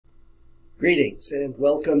Greetings and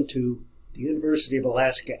welcome to the University of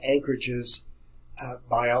Alaska Anchorage's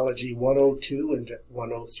Biology 102 and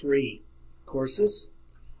 103 courses.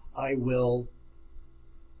 I will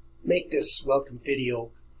make this welcome video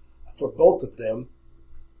for both of them.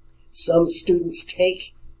 Some students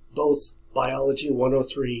take both Biology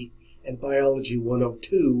 103 and Biology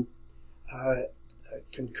 102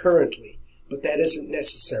 concurrently, but that isn't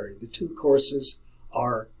necessary. The two courses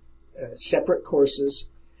are separate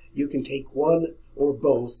courses. You can take one or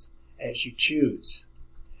both as you choose.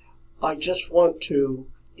 I just want to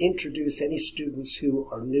introduce any students who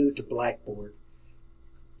are new to Blackboard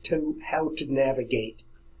to how to navigate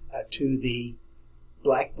to the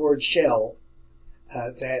Blackboard shell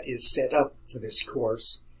that is set up for this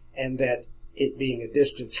course, and that it being a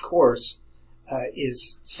distance course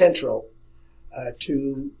is central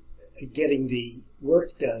to getting the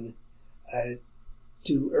work done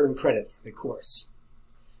to earn credit for the course.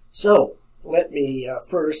 So let me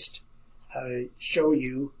first show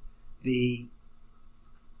you the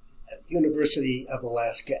University of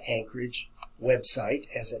Alaska Anchorage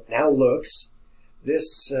website as it now looks.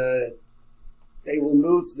 This they will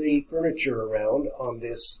move the furniture around on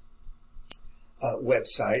this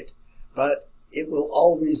website, but it will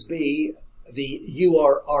always be the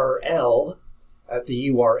URL,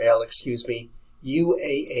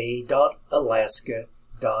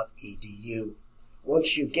 uaa.alaska.edu.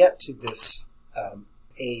 Once you get to this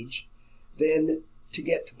page, then to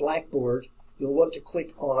get to Blackboard, you'll want to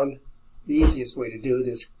click on, the easiest way to do it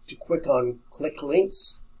is to click on Click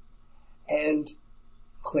Links and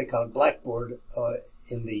click on Blackboard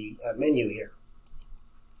in the menu here.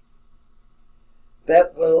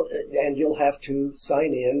 That will, and you'll have to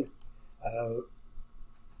sign in.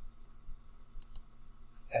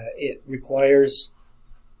 It requires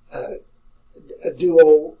a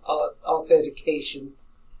duo authentication,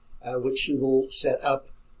 which you will set up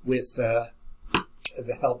with the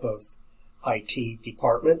help of IT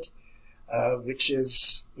department, which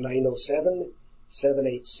is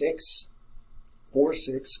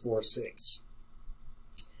 907-786-4646.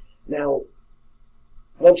 Now,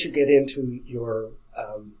 once you get into your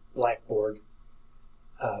Blackboard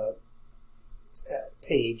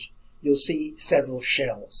page, you'll see several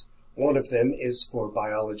shells. One of them is for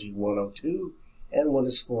Biology 102, and one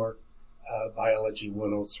is for Biology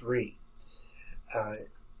 103.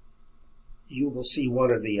 You will see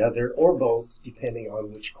one or the other, or both, depending on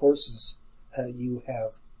which courses you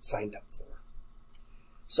have signed up for.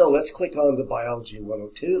 So let's click on the Biology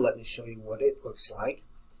 102. Let me show you what it looks like.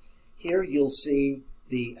 Here you'll see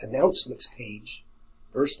the announcements page.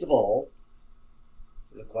 First of all,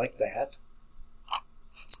 look like that.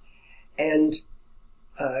 And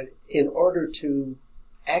in order to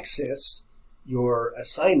access your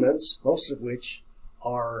assignments, most of which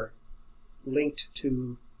are linked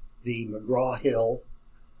to the McGraw-Hill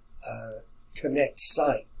Connect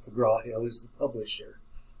site. McGraw-Hill is the publisher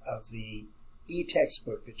of the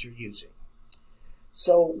e-textbook that you're using.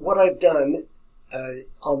 So what I've done,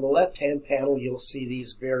 on the left-hand panel, you'll see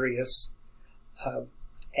these various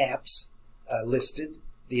apps listed.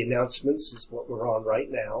 The announcements is what we're on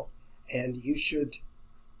right now, and you should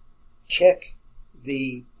check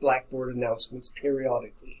the Blackboard announcements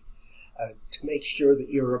periodically to make sure that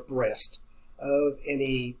you're abreast of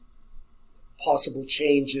any possible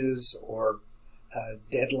changes or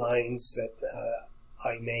deadlines that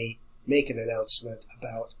I may make an announcement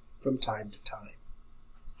about from time to time.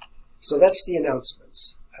 So that's the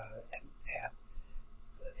announcements app.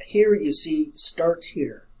 Here you see Start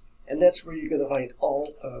Here, and that's where you're going to find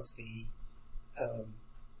all of the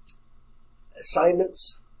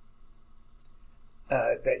assignments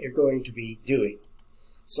that you're going to be doing.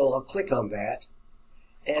 So I'll click on that,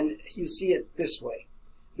 and you see it this way.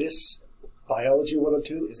 This Biology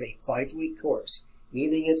 102 is a 5-week course,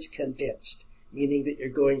 meaning it's condensed, meaning that you're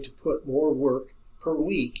going to put more work per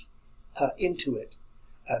week into it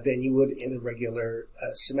than you would in a regular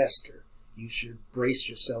semester. You should brace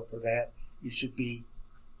yourself for that. You should be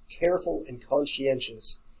careful and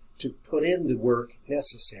conscientious to put in the work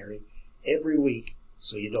necessary every week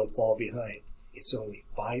so you don't fall behind. It's only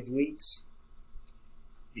 5 weeks.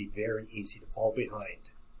 It'd be very easy to fall behind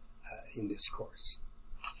in this course.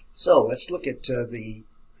 So let's look at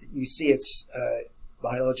you see it's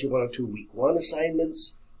Biology 102 Week 1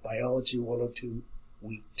 assignments, Biology 102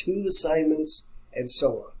 Week 2 assignments, and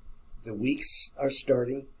so on. The weeks are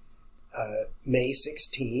starting May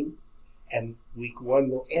 16, and Week 1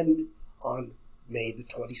 will end on May the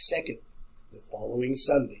 22nd, the following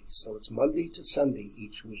Sunday. So it's Monday to Sunday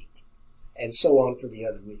each week, and so on for the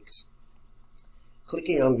other weeks.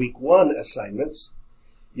 Clicking on Week 1 assignments,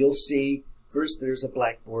 you'll see First, there's a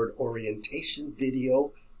Blackboard orientation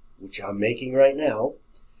video, which I'm making right now.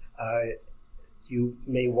 You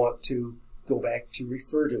may want to go back to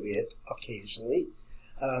refer to it occasionally.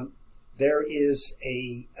 There is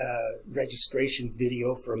a registration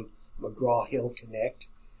video from McGraw-Hill Connect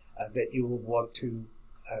that you will want to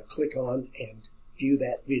click on and view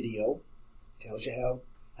that video. It tells you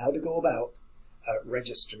how to go about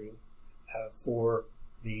registering for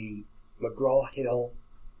the McGraw-Hill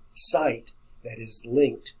site that is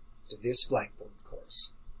linked to this Blackboard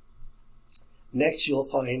course. Next, you'll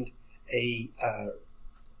find a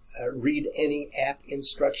read any app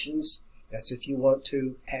instructions. That's if you want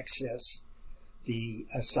to access the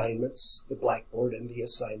assignments, the Blackboard and the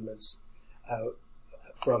assignments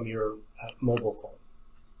from your mobile phone.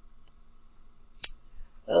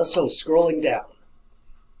 So scrolling down,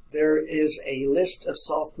 there is a list of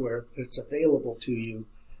software that's available to you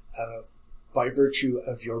by virtue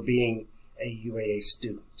of your being a UAA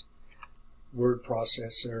student. Word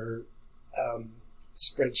processor,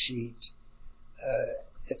 spreadsheet,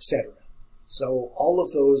 etc. So all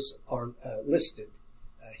of those are listed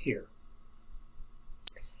here.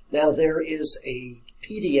 Now there is a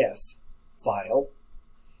PDF file.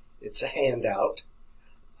 It's a handout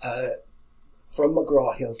from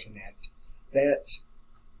McGraw-Hill Connect that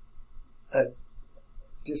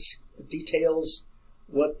details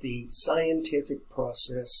what the scientific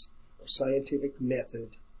process or scientific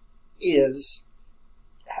method is,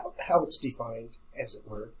 how it's defined, as it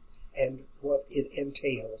were, and what it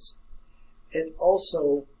entails. It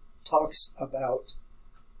also talks about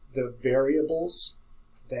the variables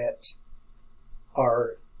that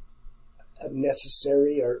are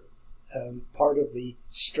necessary or part of the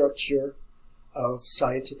structure of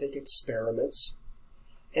scientific experiments,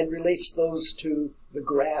 and relates those to the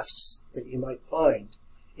graphs that you might find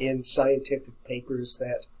in scientific papers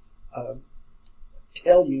that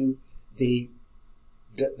tell you the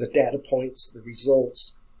data points, the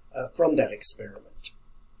results from that experiment.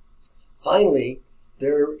 Finally,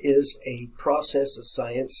 there is a process of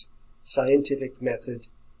science, scientific method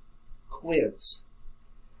quiz.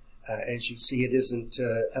 As you see, it isn't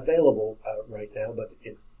available right now, but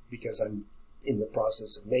because I'm in the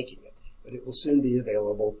process of making it. But it will soon be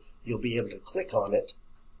available. You'll be able to click on it,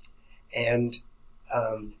 and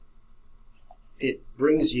it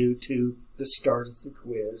brings you to the start of the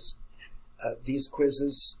quiz. These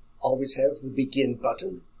quizzes always have the begin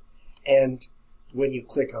button, and when you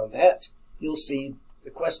click on that, you'll see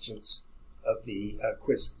the questions of the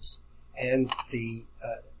quizzes, and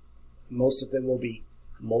most of them will be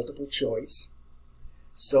multiple choice,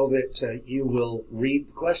 so that you will read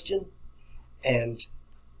the question and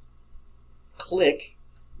click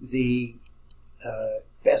the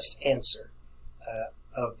best answer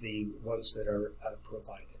of the ones that are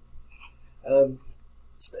provided.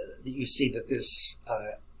 You see that this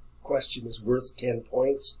question is worth 10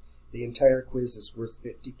 points. The entire quiz is worth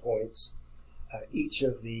 50 points. Each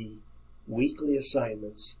of the weekly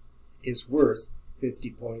assignments is worth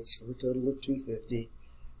 50 points for a total of 250.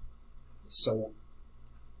 So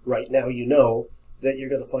right now you know that you're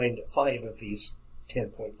going to find 5 of these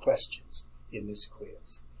 10-point questions in this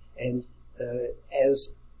quiz. And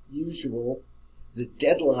as usual, the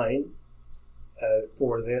deadline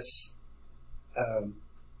for this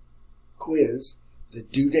quiz, the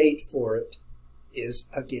due date for it, is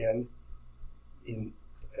again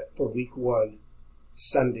for week 1,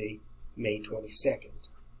 Sunday, May 22nd.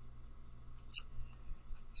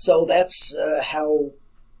 So that's how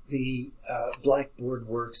the Blackboard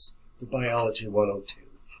works for Biology 102.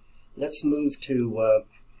 Let's move to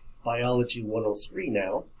Biology 103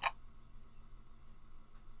 now.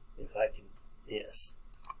 If I can, yes.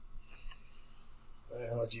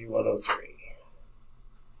 Biology 103.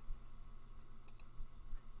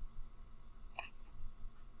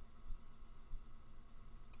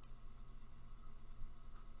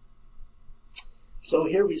 So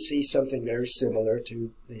here we see something very similar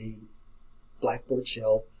to the Blackboard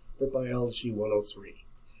shell for Biology 103.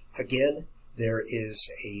 Again, there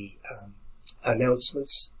is a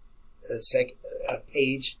announcements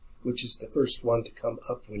page, which is the first one to come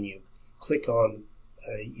up when you click on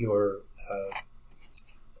your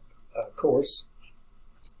course.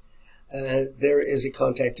 There is a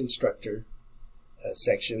contact instructor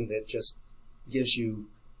section that just gives you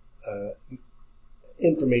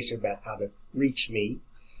information about how to reach me.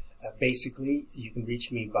 Basically, you can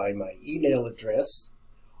reach me by my email address,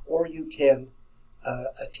 or you can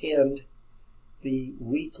attend the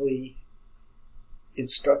weekly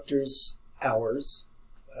instructors' hours,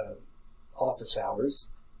 office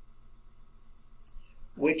hours,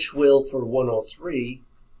 which will, for 103,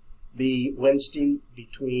 be Wednesday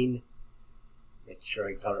between, make sure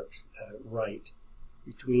I got it right,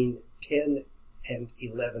 between 10 and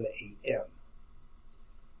 11 a.m.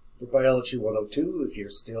 For Biology 102, if you're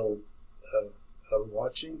still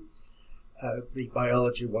watching, the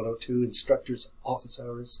Biology 102 instructors' office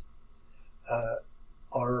hours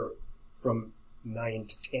are from 9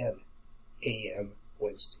 to 10 a.m.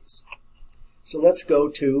 Wednesdays. So let's go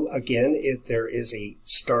to, again, there is a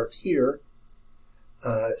Start Here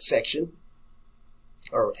section,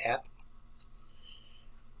 or app.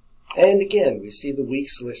 And again, we see the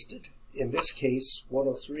weeks listed. In this case,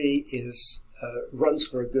 103 runs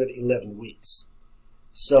for a good 11 weeks.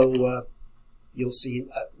 So you'll see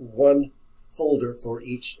one folder for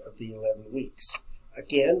each of the 11 weeks.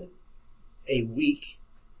 Again, a week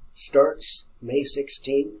starts May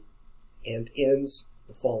 16th and ends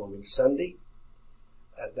the following Sunday.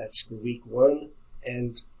 That's for week 1,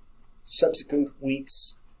 and subsequent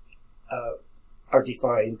weeks are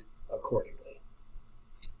defined accordingly.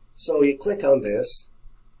 So you click on this,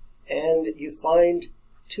 and you find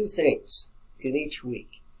two things in each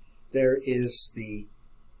week. There is the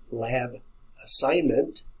lab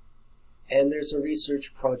assignment, and there's a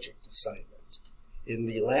research project assignment. In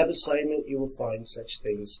the lab assignment, you will find such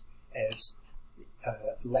things as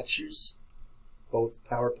lectures, both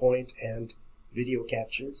PowerPoint and video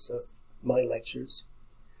captures of my lectures.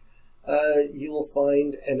 You will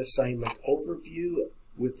find an assignment overview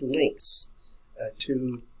with links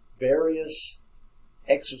to various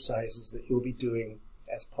exercises that you'll be doing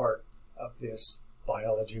as part of this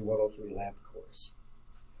Biology 103 lab course.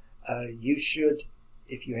 You should,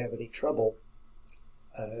 if you have any trouble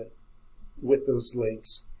with those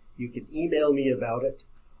links, you can email me about it,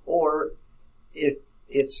 or if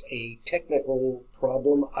it's a technical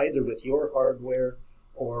problem, either with your hardware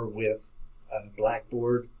or with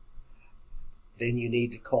Blackboard, then you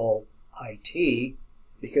need to call IT,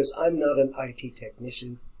 because I'm not an IT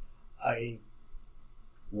technician. I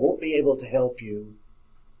won't be able to help you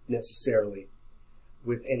necessarily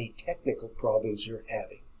with any technical problems you're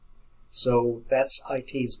having. So that's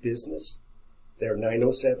IT's business. They're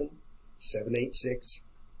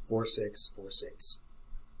 907-786-4646.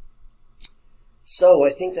 So I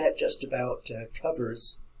think that just about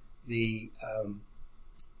covers the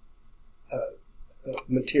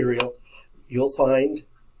material. You'll find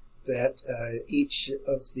that each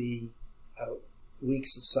of the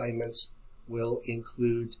week's assignments will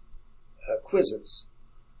include quizzes,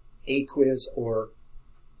 a quiz or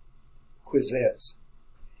quizzes,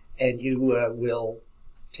 and you will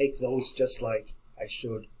take those just like I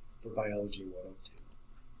showed for Biology 102.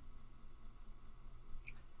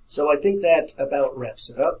 So I think that about wraps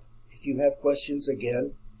it up. If you have questions,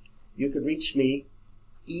 again, you can reach me,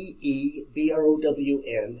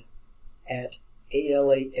 EEBROWN, at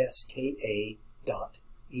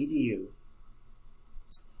alaska.edu.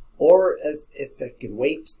 Or if it can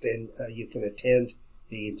wait, then you can attend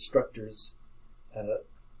the instructor's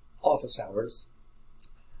office hours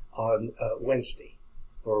on Wednesday.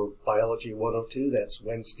 For Biology 102, that's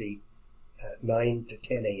Wednesday 9 to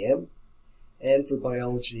 10 a.m. And for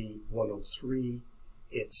Biology 103,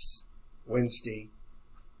 it's Wednesday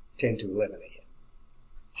 10 to 11 a.m.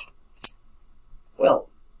 Well,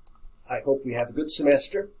 I hope we have a good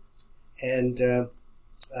semester, and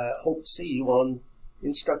hope to see you on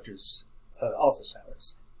instructors' office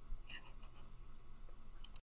hours.